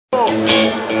You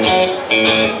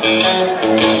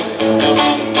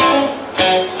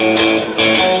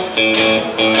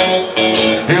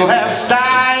have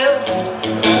style,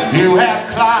 you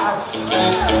have class,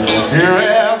 you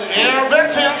have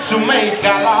everything to make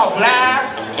our love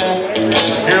last.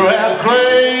 You have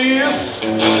grace,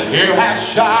 you have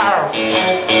charm,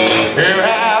 you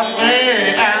have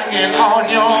me hanging on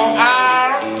your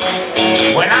arm.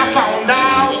 When I found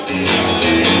out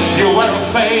you were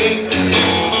fake,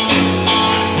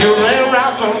 you ran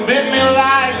up and bit me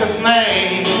like a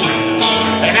snake,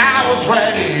 and I was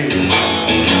ready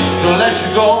to let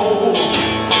you go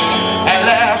and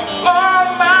let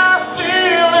all my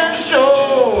feelings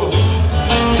show.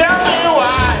 Tell me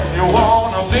why you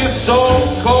wanna be so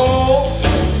cold,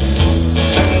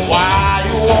 why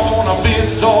you wanna be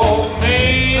so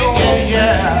mean,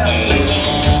 yeah.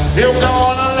 You're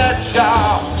gonna let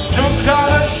your true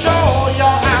color show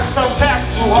your after back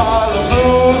to all the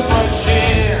blues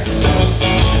machine.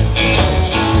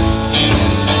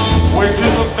 We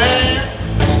could have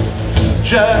been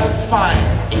just fine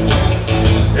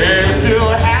if you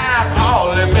had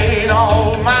only been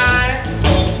all mine.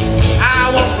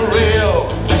 I was for real,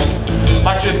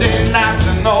 but you didn't have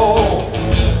to know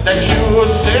that you were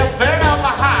stepping on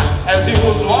my heart as he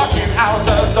was walking out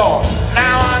the door.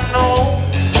 Now I know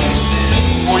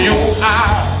who you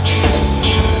are,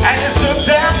 and it's a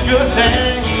damn good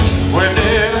thing we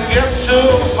didn't get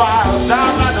so far.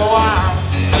 Down by the wire,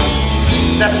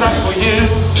 that's right for you.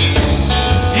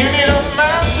 You need a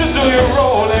man to do your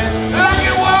rolling. Like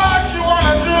it what you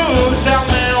wanna do. Tell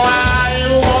me why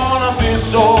you wanna be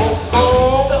so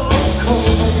cold,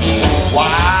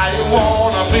 why you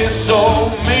wanna be so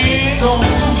mean.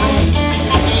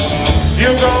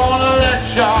 You're gonna let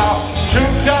your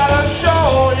true color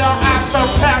show your after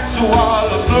pack to all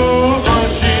the blues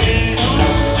machine.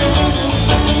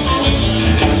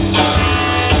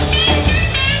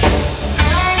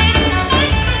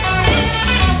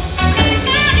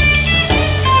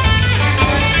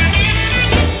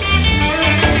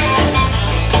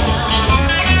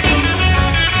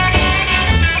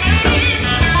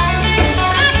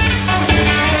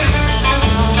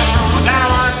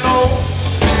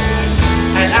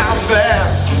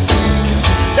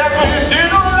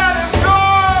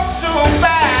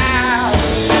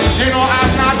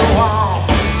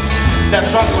 That's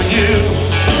right for you.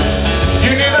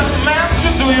 You need a man to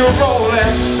do your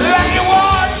rolling. Like you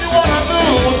what you wanna do.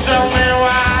 Tell